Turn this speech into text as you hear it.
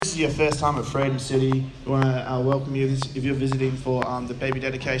your first time at Freedom City, we want to welcome you if you're visiting for the baby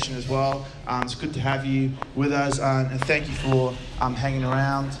dedication as well. It's good to have you with us, and thank you for hanging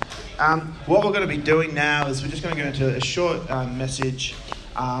around. What we're going to be doing now is we're just going to go into a short message,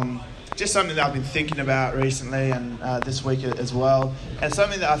 just something that I've been thinking about recently and this week as well, and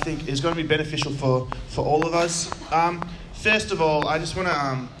something that I think is going to be beneficial for all of us. First of all, I just want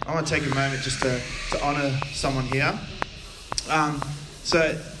to take a moment just to honour someone here.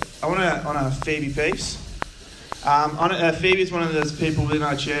 So I want to honour Phoebe Peace. Phoebe is one of those people within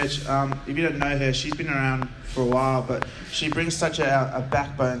our church. If you don't know her, she's been around for a while, but she brings such a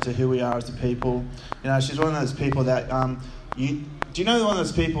backbone to who we are as a people. You know, she's one of those people that do you know one of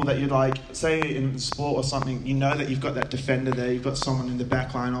those people that you'd like, say in sport or something, you know that you've got that defender there, you've got someone in the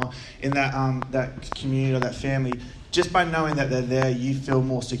back line or in that community or that family. Just by knowing that they're there, you feel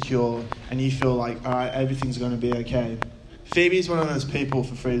more secure and you feel like, all right, everything's going to be okay. Phoebe's one of those people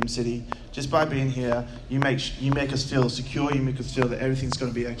for Freedom City. Just by being here, you make us feel secure, you make us feel that everything's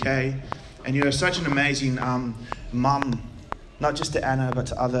going to be okay. And you're such an amazing mum, not just to Anna, but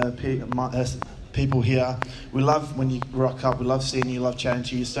to other people here. We love when you rock up, we love seeing you, love chatting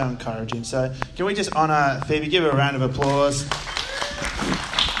to you, you're so encouraging. So can we just honour Phoebe, give her a round of applause.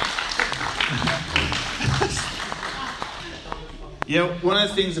 Yeah, one of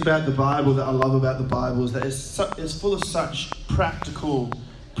the things about the Bible that I love about the Bible is that it's full of such practical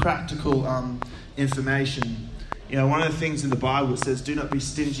information. You know, one of the things in the Bible, it says, do not be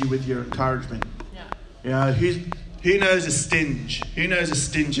stingy with your encouragement. Yeah. You know, who knows a stinge? Who knows a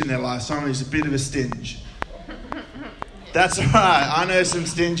stinge in their life? Someone who's a bit of a stinge. That's right. I know some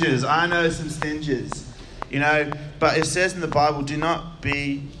stinges. You know, but it says in the Bible, do not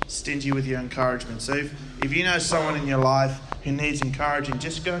be stingy with your encouragement. So if you know someone in your life who needs encouraging,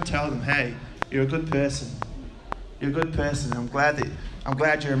 just go and tell them, hey, you're a good person. You're a good person. I'm glad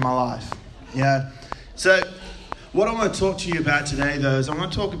you're in my life. Yeah. So what I want to talk to you about today, though, is I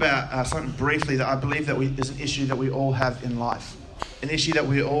want to talk about something briefly that I believe that is an issue that we all have in life, an issue that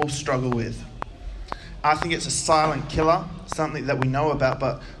we all struggle with. I think it's a silent killer, something that we know about,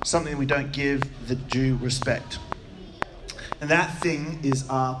 but something we don't give the due respect. And that thing is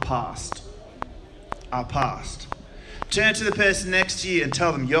our past. Our past. Turn to the person next to you and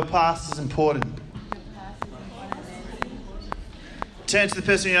tell them your past is important. Turn to the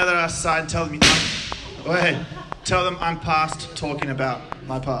person on the other side and tell them I'm past talking about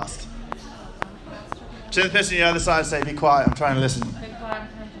my past. Turn to the person on the other side and say, be quiet, I'm trying to listen.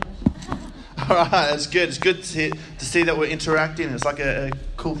 All right, that's good. It's good to see that we're interacting. It's like a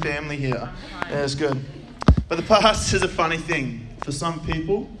cool family here. Yeah, it's good. But the past is a funny thing for some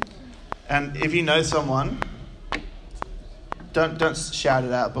people. And if you know someone, don't shout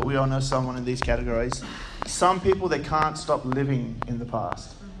it out, but we all know someone in these categories. Some people, they can't stop living in the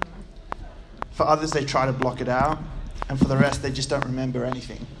past. For others, they try to block it out. And for the rest, they just don't remember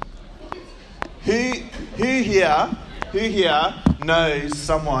anything. Who here knows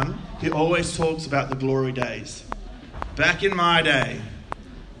someone who always talks about the glory days? Back in my day.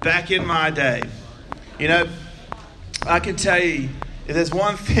 You know, I can tell you, if there's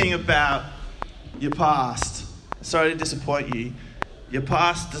one thing about your past, sorry to disappoint you, your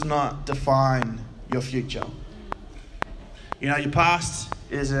past does not define your future. You know, your past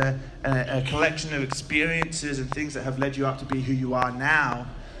is a collection of experiences and things that have led you up to be who you are now,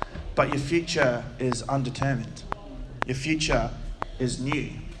 but your future is undetermined. Your future is new.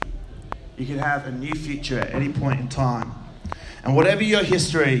 You can have a new future at any point in time. And whatever your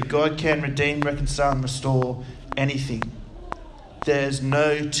history, God can redeem, reconcile, and restore anything. There's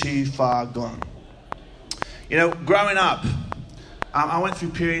no too far gone. You know, growing up, I went through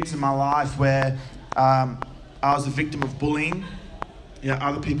periods in my life where I was a victim of bullying, you know,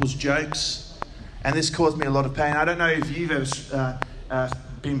 other people's jokes, and this caused me a lot of pain. I don't know if you've ever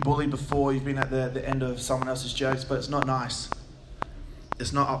been bullied before, you've been at the end of someone else's jokes, but it's not nice.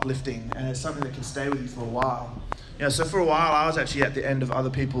 It's not uplifting, and it's something that can stay with you for a while. You know, so for a while, I was actually at the end of other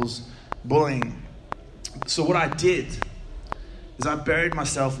people's bullying. So what I did is I buried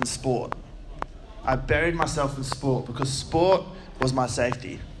myself in sport. Because sport was my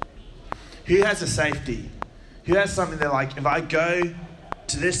safety. Who has a safety? Who has something that, like, if I go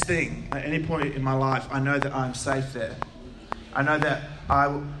to this thing at any point in my life, I know that I'm safe there. I know that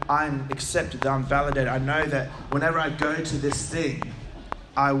I'm accepted, that I'm validated. I know that whenever I go to this thing,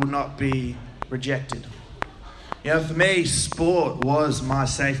 I will not be rejected. You know, for me, sport was my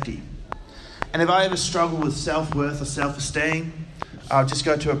safety. And if I ever struggle with self-worth or self-esteem, I'll just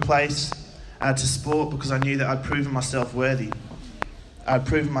go to a place to sport because I knew that I'd proven myself worthy. I'd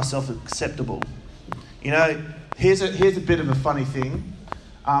proven myself acceptable. You know, here's a bit of a funny thing.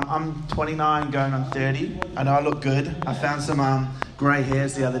 I'm 29 going on 30. I know I look good. I found some grey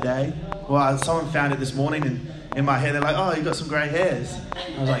hairs the other day. Well, someone found it this morning in my hair. They're like, oh, you got some grey hairs.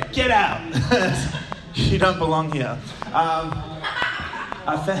 I was like, get out. You don't belong here.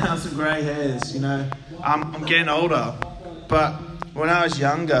 I found some grey hairs, I'm getting older. But when I was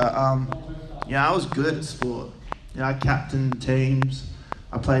younger, I was good at sport. I captained teams.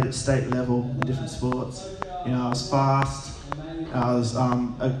 I played at state level in different sports. I was fast. I was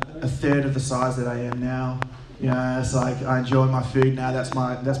a third of the size that I am now. It's like I enjoy my food now. That's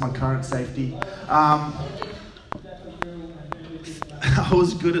my current safety. I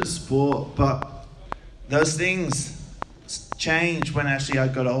was good at sport, but those things changed when actually I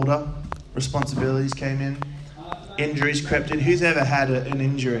got older. Responsibilities came in. Injuries crept in. Who's ever had an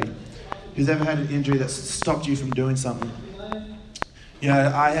injury? Who's ever had an injury that stopped you from doing something?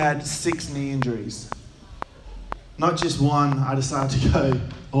 I had 6 knee injuries. Not just one. I decided to go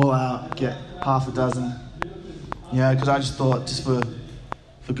all out, get half a dozen. Because I just thought, just for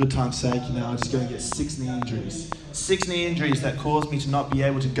good time's sake, I'm just going to get 6 knee injuries. 6 knee injuries that caused me to not be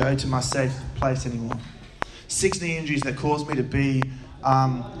able to go to my safe place anymore. 6 knee injuries that caused me to be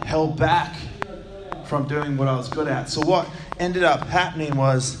held back from doing what I was good at. So what ended up happening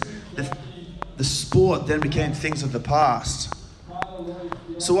was the sport then became things of the past.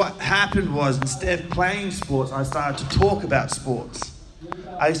 So what happened was, instead of playing sports, I started to talk about sports.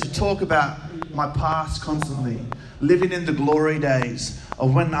 I used to talk about my past constantly, living in the glory days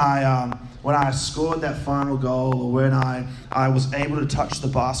of when I scored that final goal, or when I was able to touch the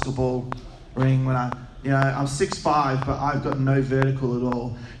basketball ring, when I'm 6'5", but I've got no vertical at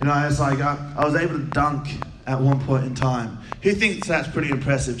all. It's like I was able to dunk at one point in time. Who thinks that's pretty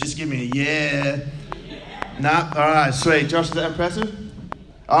impressive? Just give me a yeah. Nah, all right, sweet. Josh, is that impressive?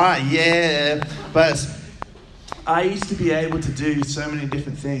 All right, yeah. But I used to be able to do so many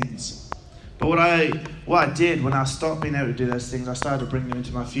different things. But what I did when I stopped being able to do those things, I started to bring them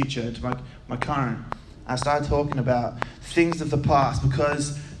into my future, into my current. I started talking about things of the past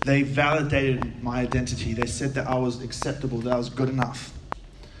because they validated my identity. They said that I was acceptable, that I was good enough.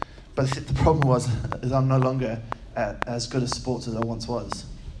 But the problem is I'm no longer as good at sports as I once was.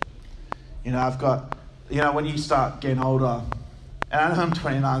 I've got, when you start getting older, and I know I'm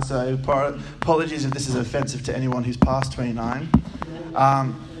 29, so apologies if this is offensive to anyone who's past 29.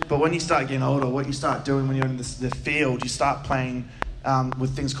 But when you start getting older, what you start doing when you're in the field, you start playing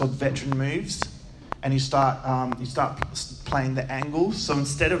with things called veteran moves. And you start playing the angles. So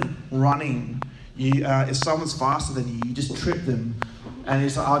instead of running, if someone's faster than you, you just trip them, and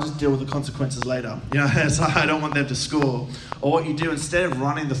it's like, I'll just deal with the consequences later. It's like, I don't want them to score. Or what you do, instead of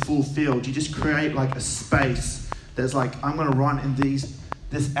running the full field, you just create like a space that's like, I'm going to run in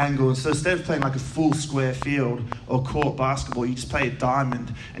this angle. So instead of playing like a full square field or court basketball, you just play a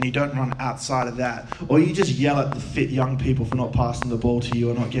diamond and you don't run outside of that. Or you just yell at the fit young people for not passing the ball to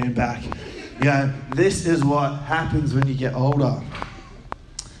you or not getting back. This is what happens when you get older.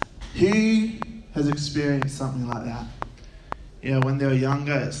 Who has experienced something like that? When they were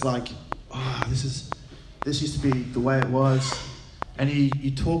younger, it's like, this used to be the way it was. And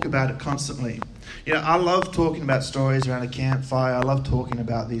you talk about it constantly. I love talking about stories around a campfire. I love talking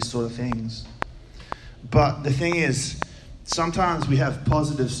about these sort of things. But the thing is, sometimes we have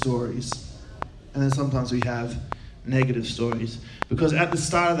positive stories, and then sometimes we have negative stories. Because at the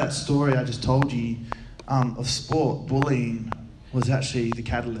start of that story I just told you of sport, bullying was actually the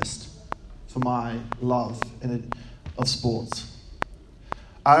catalyst for my love of sports.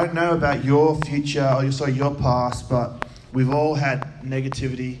 I don't know about your future or your past, but we've all had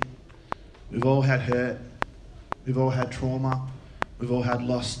negativity, we've all had hurt, we've all had trauma, we've all had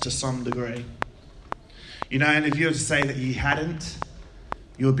loss to some degree. And if you were to say that you hadn't,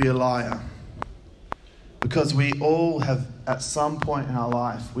 you would be a liar. Because we all have, at some point in our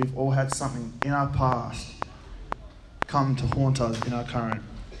life, we've all had something in our past come to haunt us in our current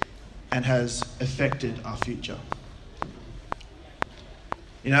and has affected our future.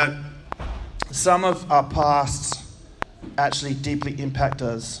 Some of our pasts actually deeply impact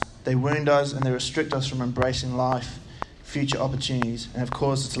us. They wound us and they restrict us from embracing life, future opportunities, and have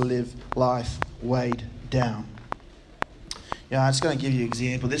caused us to live life weighed down. I'm just going to give you an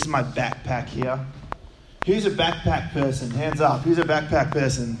example. This is my backpack here. Who's a backpack person? Hands up. Who's a backpack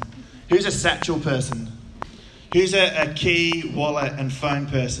person? Who's a satchel person? Who's a key, wallet, and phone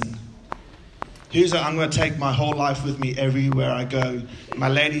person? Who's I'm going to take my whole life with me everywhere I go? My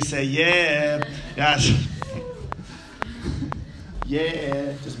ladies say, yeah.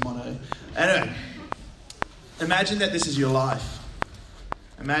 Yeah, just mono. Anyway, imagine that this is your life.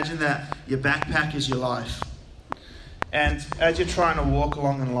 Imagine that your backpack is your life. And as you're trying to walk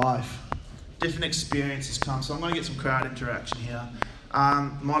along in life, different experiences come. So I'm going to get some crowd interaction here.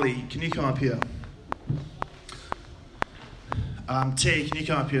 Molly, can you come up here? T, can you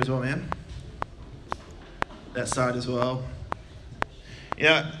come up here as well, man? That side as well.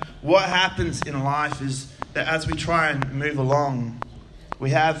 Yeah, what happens in life is that as we try and move along, we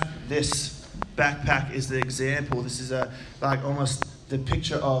have this backpack is the example. This is like almost the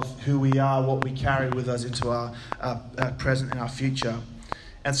picture of who we are, what we carry with us into our present and our future.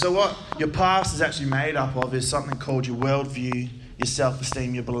 And so what your past is actually made up of is something called your worldview, your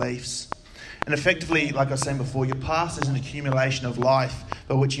self-esteem, your beliefs. And effectively, like I was saying before, your past is an accumulation of life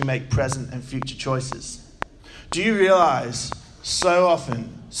by which you make present and future choices. Do you realize so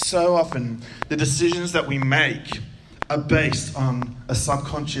often, the decisions that we make are based on a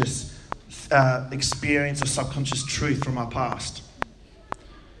subconscious experience, a subconscious truth from our past?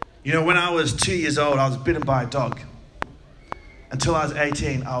 You know, when I was 2 years old, I was bitten by a dog. Until I was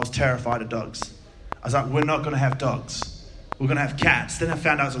 18, I was terrified of dogs. I was like, we're not going to have dogs. We're going to have cats. Then I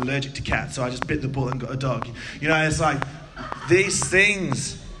found out I was allergic to cats, so I just bit the bullet and got a dog. You know, it's like these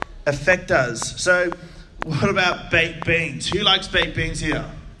things affect us. So what about baked beans? Who likes baked beans here?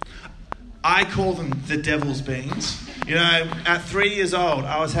 I call them the devil's beans. You know, at 3 years old,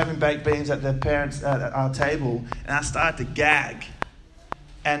 I was having baked beans at at our table, and I started to gag.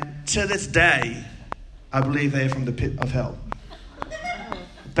 And to this day, I believe they're from the pit of hell.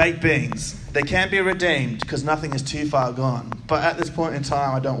 Baked beans. They can be redeemed because nothing is too far gone. But at this point in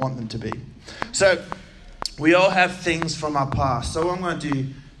time, I don't want them to be. So, we all have things from our past. So what I'm going to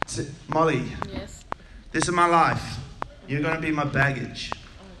do, Molly, yes. This is my life. You're going to be my baggage.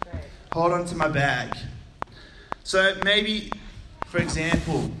 Oh, great. Hold on to my bag. So maybe, for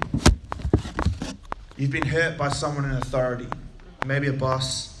example, you've been hurt by someone in authority. Maybe a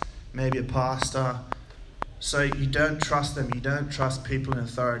boss, maybe a pastor. So you don't trust them. You don't trust people in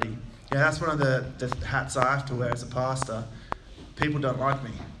authority. Yeah, that's one of the hats I have to wear as a pastor. People don't like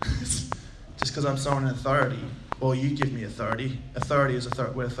me. Just because I'm someone in authority. Or you give me authority. Authority is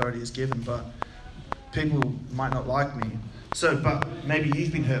where authority is given, but people might not like me. So, but maybe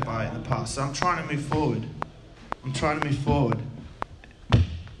you've been hurt by it in the past. So I'm trying to move forward.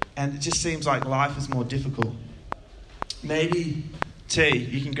 And it just seems like life is more difficult. Maybe, T,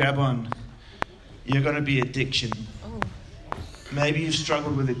 you can grab on. You're going to be addiction. Oh. Maybe you've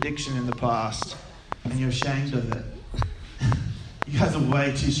struggled with addiction in the past and you're ashamed of it. You guys are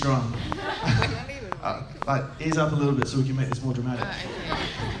way too strong. Like, ease up a little bit so we can make this more dramatic.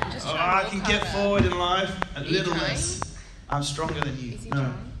 Okay. Just I can get forward in life a little trying? less. I'm stronger than you. Is he No.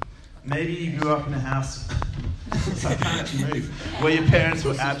 trying? Maybe you grew up in a house so I can't actually move, where your parents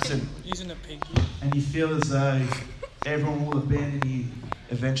were absent. Using a pinky. And you feel as though everyone will abandon you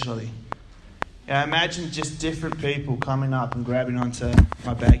eventually. Yeah, imagine just different people coming up and grabbing onto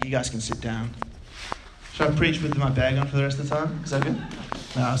my bag. You guys can sit down. Should I preach with my bag on for the rest of the time? Is that good?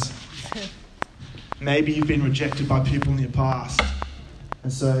 Nice. Maybe you've been rejected by people in your past.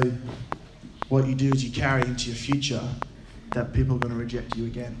 And so what you do is you carry into your future that people are going to reject you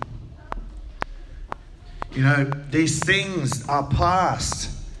again. You know, these things are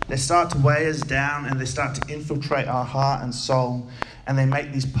past. They start to weigh us down and they start to infiltrate our heart and soul. And they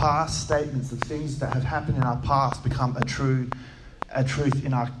make these past statements, the things that have happened in our past become a truth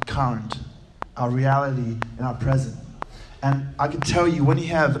in our current, our reality in our present. And I can tell you, when you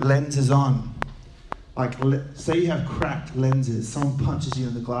have lenses on, like say you have cracked lenses, someone punches you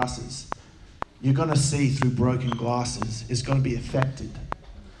in the glasses, you're going to see through broken glasses. It's going to be affected.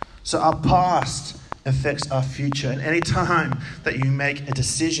 So our past affects our future. And any time that you make a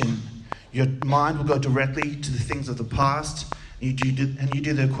decision, your mind will go directly to the things of the past. You do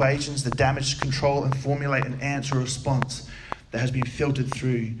the equations, the damage control, and formulate an answer or response that has been filtered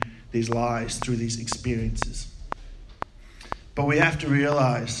through these lies, through these experiences. But we have to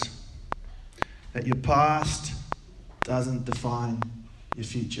realize that your past doesn't define your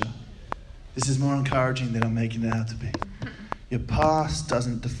future. This is more encouraging than I'm making it out to be. Your past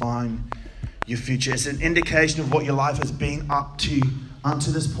doesn't define your future. It's an indication of what your life has been up to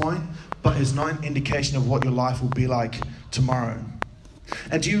unto this point, but it's not an indication of what your life will be like tomorrow.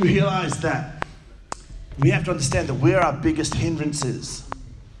 And do you realize that we have to understand that we're our biggest hindrances?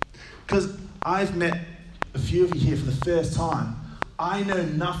 Because I've met a few of you here for the first time. I know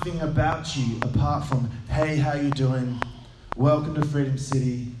nothing about you apart from, hey, how you doing? Welcome to Freedom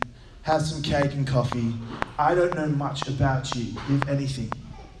City. Have some cake and coffee. I don't know much about you, if anything.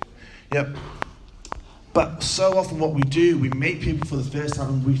 Yep. But so often what we do, we meet people for the first time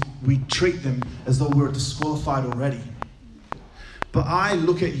and we treat them as though we're disqualified already. But I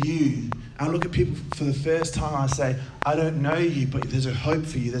look at you I look at people for the first time, I say, I don't know you, but there's a hope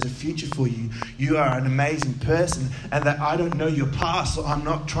for you, there's a future for you. You are an amazing person, and that I don't know your past, so I'm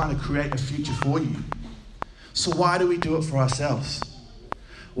not trying to create a future for you. So why do we do it for ourselves?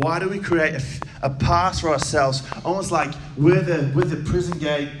 Why do we create a past for ourselves, almost like we're the prison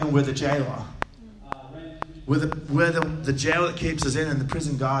gate and we're the jailer? We're the jail that keeps us in and the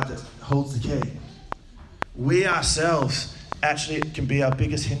prison guard that holds the key. We ourselves actually can be our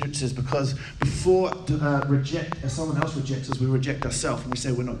biggest hindrances, because before someone else rejects us, we reject ourselves and we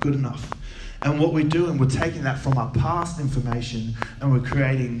say we're not good enough. And what we're doing, we're taking that from our past information and we're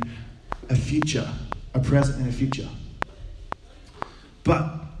creating a future, a present and a future.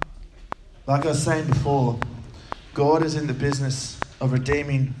 But like I was saying before, God is in the business of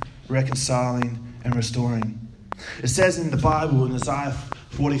redeeming, reconciling, and restoring. It says in the Bible, in Isaiah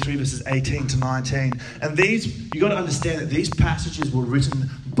 43 verses 18 to 19, and you've got to understand that these passages were written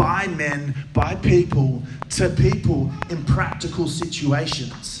by men, by people, to people in practical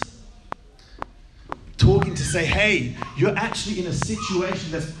situations. Talking to say, hey, you're actually in a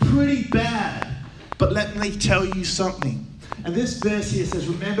situation that's pretty bad, but let me tell you something. And this verse here says,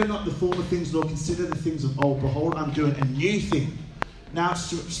 remember not the former things, nor consider the things of old. Behold, I'm doing a new thing. Now it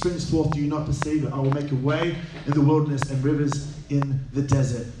springs forth, do you not perceive it? I will make a way in the wilderness and rivers in the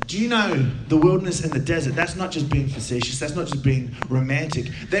desert. Do you know the wilderness and the desert? That's not just being facetious. That's not just being romantic.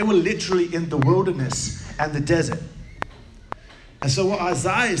 They were literally in the wilderness and the desert. And so what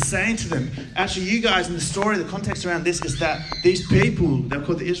Isaiah is saying to them, actually you guys, in the story, the context around this is that these people, they're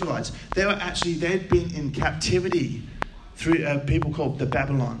called the Israelites, they'd been in captivity through people called the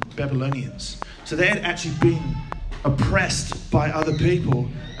Babylonians. So they had actually been oppressed by other people.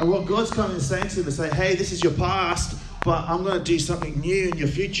 And what God's coming and saying to them is saying, hey, this is your past, but I'm going to do something new in your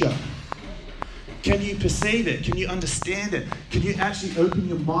future. Can you perceive it? Can you understand it? Can you actually open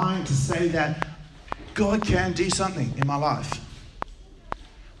your mind to say that God can do something in my life?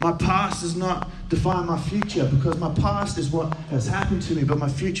 My past does not define my future, because my past is what has happened to me, but my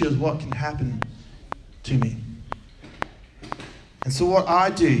future is what can happen to me. And so what I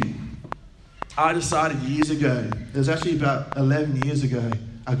decided years ago, it was actually about 11 years ago,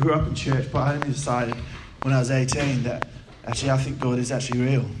 I grew up in church, but I only decided when I was 18 that actually I think God is actually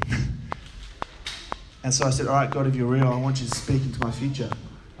real. And so I said, all right, God, if you're real, I want you to speak into my future.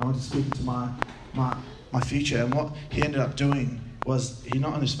 I want you to speak into my future. And what he ended up doing was he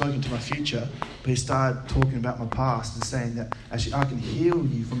not only spoke into my future, but he started talking about my past and saying that actually I can heal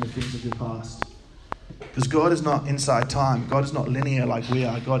you from the things of your past. Because God is not inside time. God is not linear like we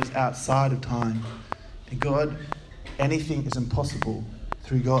are. God is outside of time. And God, anything is impossible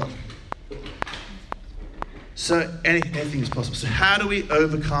through God. So anything is possible. So how do we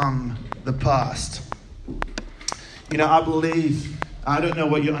overcome the past? You know, I don't know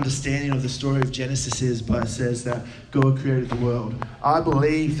what your understanding of the story of Genesis is, but it says that God created the world. I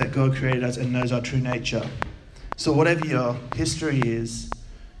believe that God created us and knows our true nature. So whatever your history is,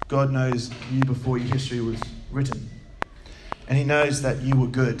 God knows you before your history was written. And he knows that you were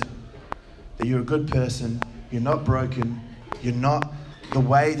good. That you're a good person. You're not broken. You're not the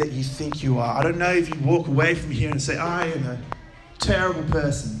way that you think you are. I don't know if you walk away from here and say, I am a terrible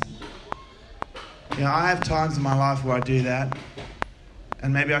person. You know, I have times in my life where I do that.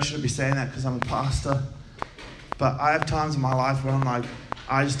 And maybe I shouldn't be saying that because I'm a pastor. But I have times in my life where I'm like,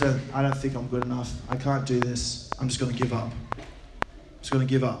 I don't think I'm good enough. I can't do this. I'm just going to give up. Just going to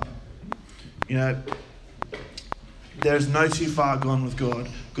give up. You know, there's no too far gone with God.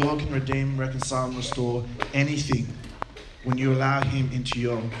 God can redeem, reconcile, and restore anything when you allow him into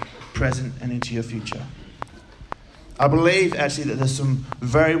your present and into your future. I believe actually that there's some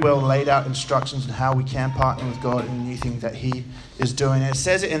very well laid out instructions on how we can partner with God in the new thing that he is doing. And it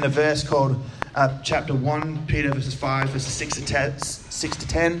says it in the verse called chapter 1, Peter verses 5, verses 6 to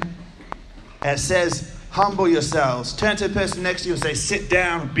 10. And it says, humble yourselves. Turn to the person next to you and say, sit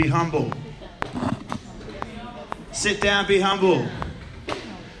down, be humble. Sit down, be humble.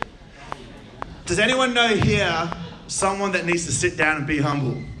 Does anyone know here someone that needs to sit down and be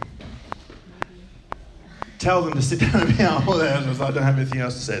humble? Tell them to sit down and be humble. I don't have anything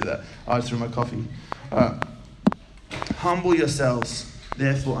else to say to that. I just threw my coffee. Humble yourselves,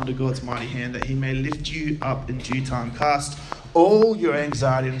 therefore, under God's mighty hand, that he may lift you up in due time. Cast all your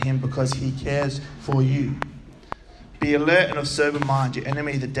anxiety on him, because he cares for you. Be alert and of sober mind. Your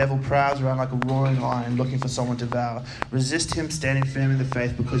enemy, the devil, prowls around like a roaring lion, looking for someone to devour. Resist him, standing firm in the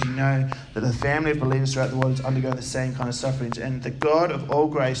faith, because you know that the family of believers throughout the world is undergoing the same kind of sufferings. And the God of all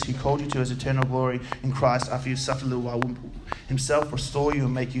grace, who called you to his eternal glory in Christ, after you've suffered a little while, will himself restore you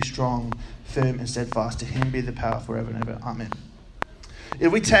and make you strong, firm and steadfast. To him be the power forever and ever. Amen.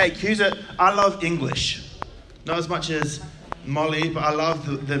 if we take, I love English. Not as much as Molly, but I love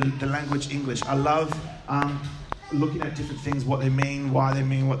the language English. I love looking at different things, what they mean, why they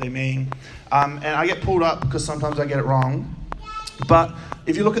mean what they mean. And I get pulled up because sometimes I get it wrong. But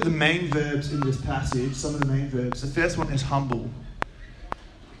if you look at the main verbs in this passage, some of the main verbs, the first one is humble.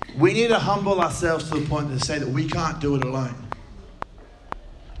 We need to humble ourselves to the point to say that we can't do it alone.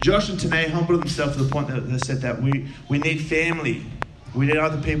 Josh and Tanae humbled themselves to the point that they said that we need family. We need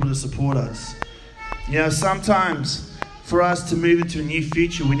other people to support us. You know, sometimes for us to move into a new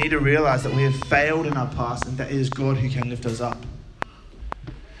future, we need to realize that we have failed in our past and that it is God who can lift us up.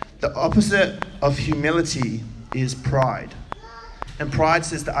 The opposite of humility is pride. And pride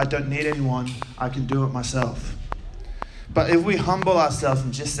says that I don't need anyone, I can do it myself. But if we humble ourselves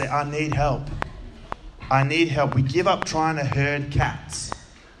and just say, I need help, we give up trying to herd cats.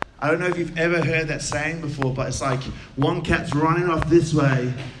 I don't know if you've ever heard that saying before, but it's like one cat's running off this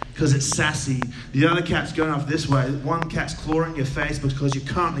way because it's sassy. The other cat's going off this way. One cat's clawing your face because you're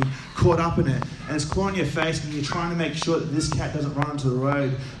currently caught up in it. And it's clawing your face and you're trying to make sure that this cat doesn't run onto the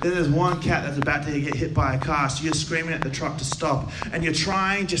road. Then there's one cat that's about to get hit by a car. So you're screaming at the truck to stop. And you're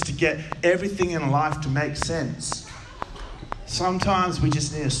trying just to get everything in life to make sense. Sometimes we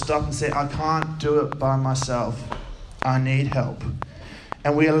just need to stop and say, I can't do it by myself. I need help.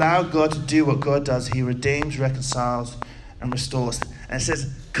 And we allow God to do what God does. He redeems, reconciles, and restores. And it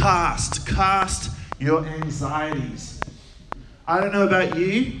says, cast your anxieties. I don't know about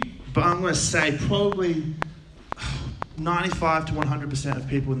you, but I'm going to say probably 95 to 100% of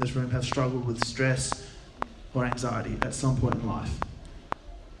people in this room have struggled with stress or anxiety at some point in life.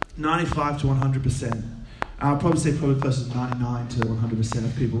 95 to 100%. I'll probably say close to 99 to 100%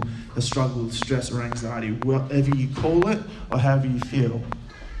 of people have struggled with stress or anxiety, whatever you call it or however you feel.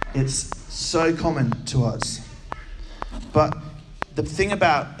 It's so common to us. But the thing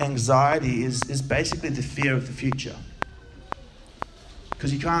about anxiety is basically the fear of the future.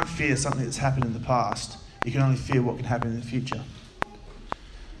 Because you can't fear something that's happened in the past. You can only fear what can happen in the future.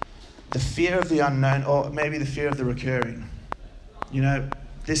 The fear of the unknown, or maybe the fear of the recurring. You know,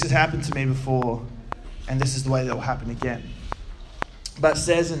 this has happened to me before, and this is the way that will happen again. But it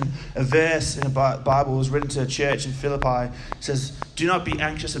says in a verse in the Bible, it was written to a church in Philippi, it says, do not be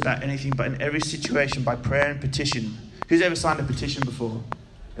anxious about anything, but in every situation by prayer and petition. Who's ever signed a petition before?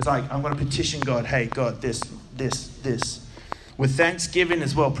 It's like, I'm going to petition God. Hey, God, this. With thanksgiving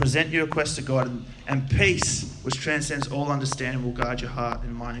as well, present your requests to God, and peace, which transcends all understanding, will guard your heart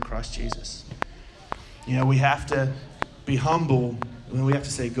and mind in Christ Jesus. You know, we have to be humble, and we have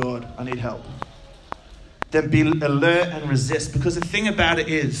to say, God, I need help. Then be alert and resist. Because the thing about it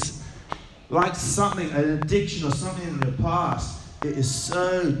is, like something, an addiction or something in the past, it is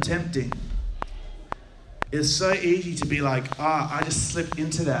so tempting. It's so easy to be like, I just slipped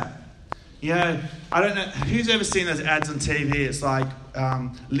into that. You know, I don't know, who's ever seen those ads on TV? It's like,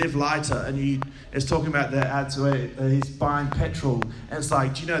 Live Lighter, and it's talking about the ads where he's buying petrol. And it's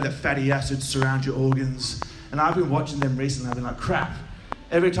like, do you know that fatty acids surround your organs? And I've been watching them recently. I've been like, crap.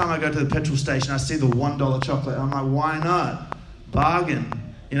 Every time I go to the petrol station, I see the $1 chocolate. I'm like, why not? Bargain.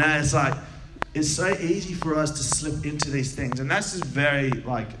 You know, it's like, it's so easy for us to slip into these things. And that's just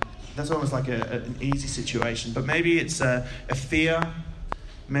that's almost like an easy situation. But maybe it's a fear.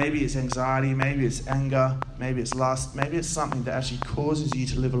 Maybe it's anxiety. Maybe it's anger. Maybe it's lust. Maybe it's something that actually causes you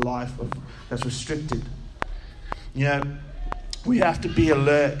to live a life that's restricted. You know, we have to be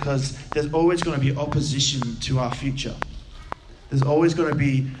alert because there's always going to be opposition to our future. There's always going to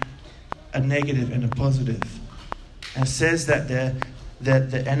be a negative and a positive. And it says that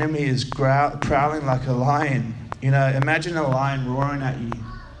the enemy is prowling like a lion. You know, imagine a lion roaring at you.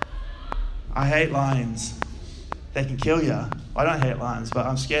 I hate lions. They can kill you. I don't hate lions, but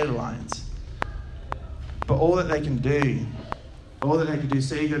I'm scared of lions. But all that they can do,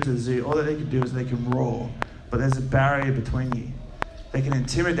 say you go to the zoo, all that they can do is they can roar. But there's a barrier between you. They can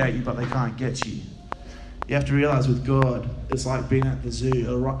intimidate you, but they can't get you. You have to realize with God, it's like being at the zoo.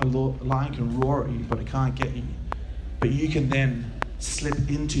 A lion can roar at you, but it can't get you. But you can then slip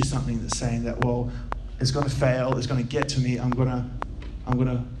into something that's saying that, well, it's going to fail, it's going to get to me, I'm going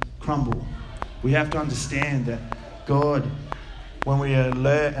to crumble. We have to understand that God, when we are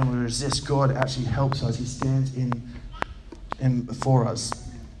alert and we resist, God actually helps us. He stands in for us.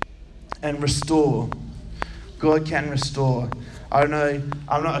 And restore. God can restore. I don't know,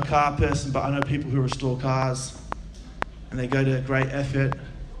 I'm not a car person, but I know people who restore cars. And they go to great effort.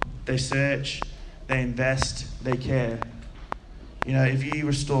 They search. They invest. They care. You know, if you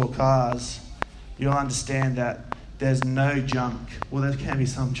restore cars, you'll understand that there's no junk. Well, there can be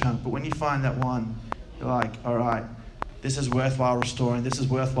some junk. But when you find that one, you're like, all right, this is worthwhile restoring, this is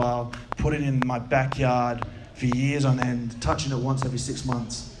worthwhile putting in my backyard for years on end, touching it once every 6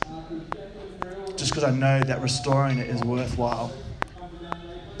 months. Just because I know that restoring it is worthwhile.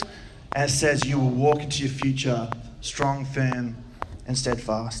 And it says you will walk into your future strong, firm, and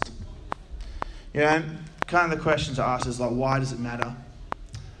steadfast. You know, kind of the questions I ask is like, why does it matter?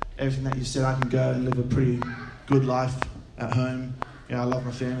 Everything that you said, I can go and live a pretty good life at home. You know, I love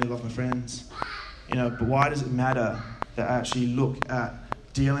my family, I love my friends. You know, but why does it matter that I actually look at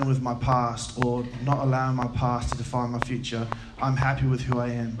dealing with my past or not allowing my past to define my future? I'm happy with who I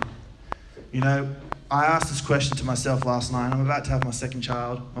am. You know, I asked this question to myself last night. I'm about to have my second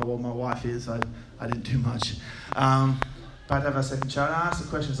child. Well, my wife is. I didn't do much. About to have our second child. I asked the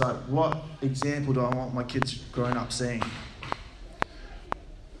questions like, what example do I want my kids growing up seeing?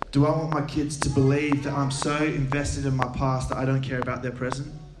 Do I want my kids to believe that I'm so invested in my past that I don't care about their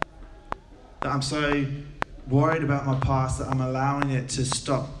present? That I'm so worried about my past that I'm allowing it to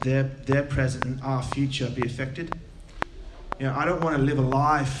stop their present and our future be affected? You know, I don't want to live a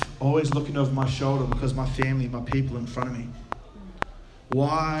life always looking over my shoulder because my family, my people in front of me.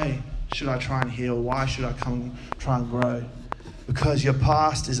 Why should I try and heal? Why should I try and grow? Because your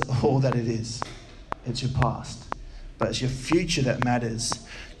past is all that it is. It's your past. But it's your future that matters.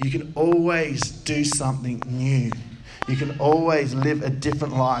 You can always do something new. You can always live a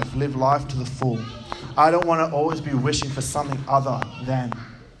different life, live life to the full. I don't want to always be wishing for something other than,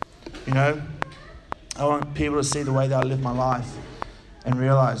 you know, I want people to see the way that I live my life and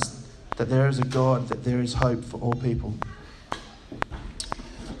realize that there is a God, that there is hope for all people.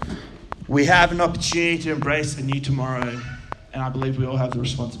 We have an opportunity to embrace a new tomorrow, and I believe we all have the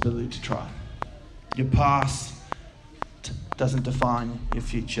responsibility to try. Your past doesn't define your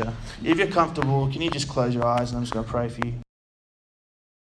future. If you're comfortable, can you just close your eyes and I'm just going to pray for you.